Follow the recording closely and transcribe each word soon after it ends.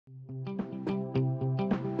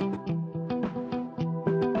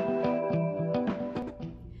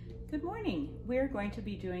going to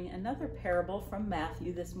be doing another parable from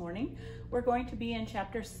Matthew this morning. We're going to be in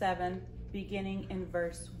chapter 7, beginning in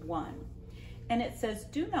verse 1. And it says,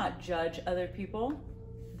 "Do not judge other people,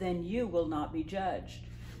 then you will not be judged.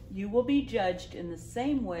 You will be judged in the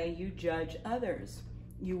same way you judge others.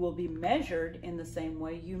 You will be measured in the same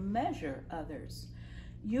way you measure others.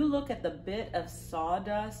 You look at the bit of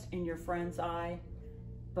sawdust in your friend's eye,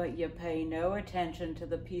 but you pay no attention to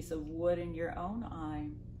the piece of wood in your own eye.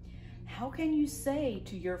 How can you say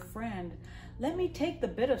to your friend, 'Let me take the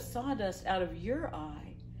bit of sawdust out of your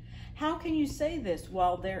eye'? How can you say this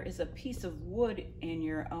while there is a piece of wood in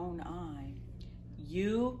your own eye?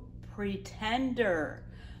 You pretender!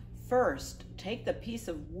 First, take the piece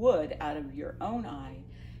of wood out of your own eye.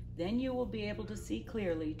 Then you will be able to see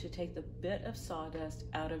clearly to take the bit of sawdust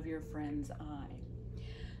out of your friend's eye."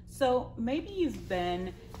 So maybe you've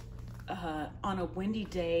been on a windy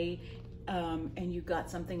day and you got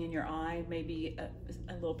something in your eye, maybe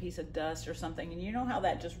a little piece of dust or something, and you know how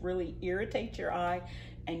that just really irritates your eye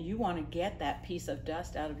and you want to get that piece of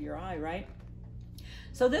dust out of your eye, right?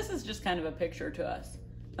 So this is just kind of a picture to us.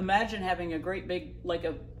 Imagine having a great big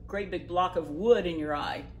block of wood in your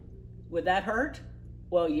eye. Would that hurt?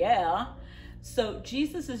 Well, yeah. So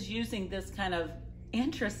Jesus is using this kind of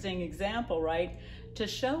interesting example, right, to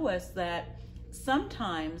show us that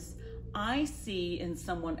sometimes I see in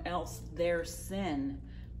someone else their sin,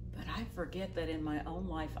 but I forget that in my own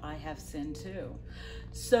life I have sin too.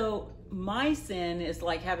 So my sin is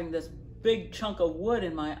like having this big chunk of wood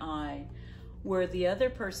in my eye, where the other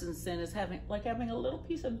person's sin is having a little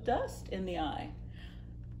piece of dust in the eye.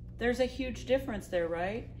 There's a huge difference there,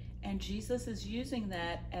 right? And Jesus is using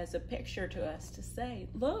that as a picture to us to say,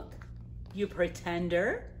 look, you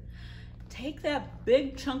pretender, take that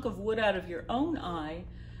big chunk of wood out of your own eye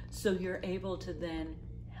so you're able to then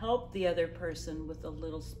help the other person with a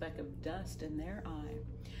little speck of dust in their eye.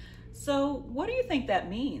 So what do you think that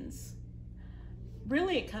means?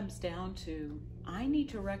 Really, it comes down to, I need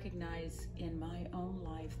to recognize in my own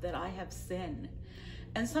life that I have sin.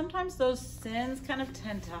 And sometimes those sins kind of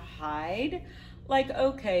tend to hide. Like,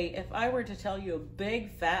 okay, if I were to tell you a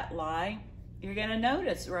big fat lie, you're gonna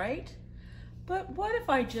notice, right? But what if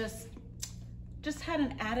I just had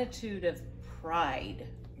an attitude of pride,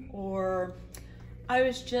 or I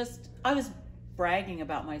was bragging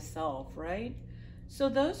about myself, right? So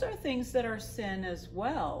those are things that are sin as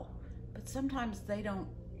well, but sometimes they don't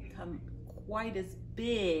come quite as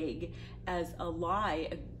big as a lie,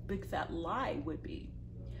 a big fat lie would be.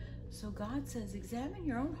 So God says, examine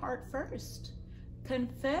your own heart first.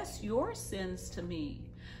 Confess your sins to me.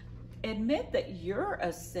 Admit that you're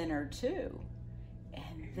a sinner too.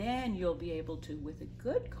 And then you'll be able to, with a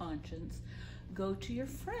good conscience, go to your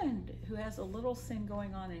friend who has a little sin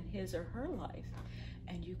going on in his or her life,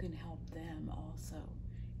 and you can help them also.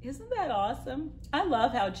 Isn't that awesome? I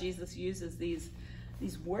love how Jesus uses these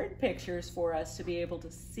word pictures for us to be able to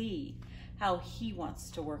see how he wants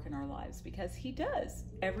to work in our lives, because he does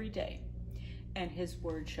every day, and his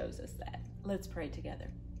word shows us that. Let's pray together.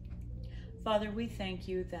 Father, we thank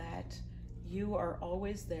you that you are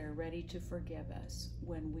always there ready to forgive us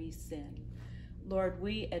when we sin. Lord,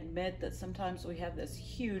 we admit that sometimes we have this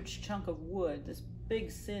huge chunk of wood, this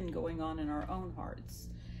big sin going on in our own hearts.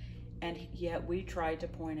 And yet we try to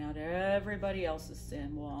point out everybody else's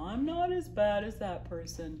sin. Well, I'm not as bad as that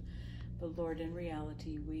person. But Lord, in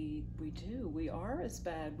reality, we do. We are as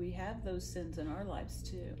bad. We have those sins in our lives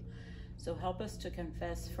too. So help us to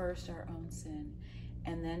confess first our own sin,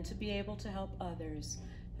 and then to be able to help others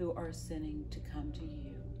who are sinning to come to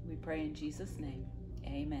you. We pray in Jesus' name.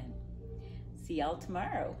 Amen. See y'all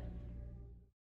tomorrow.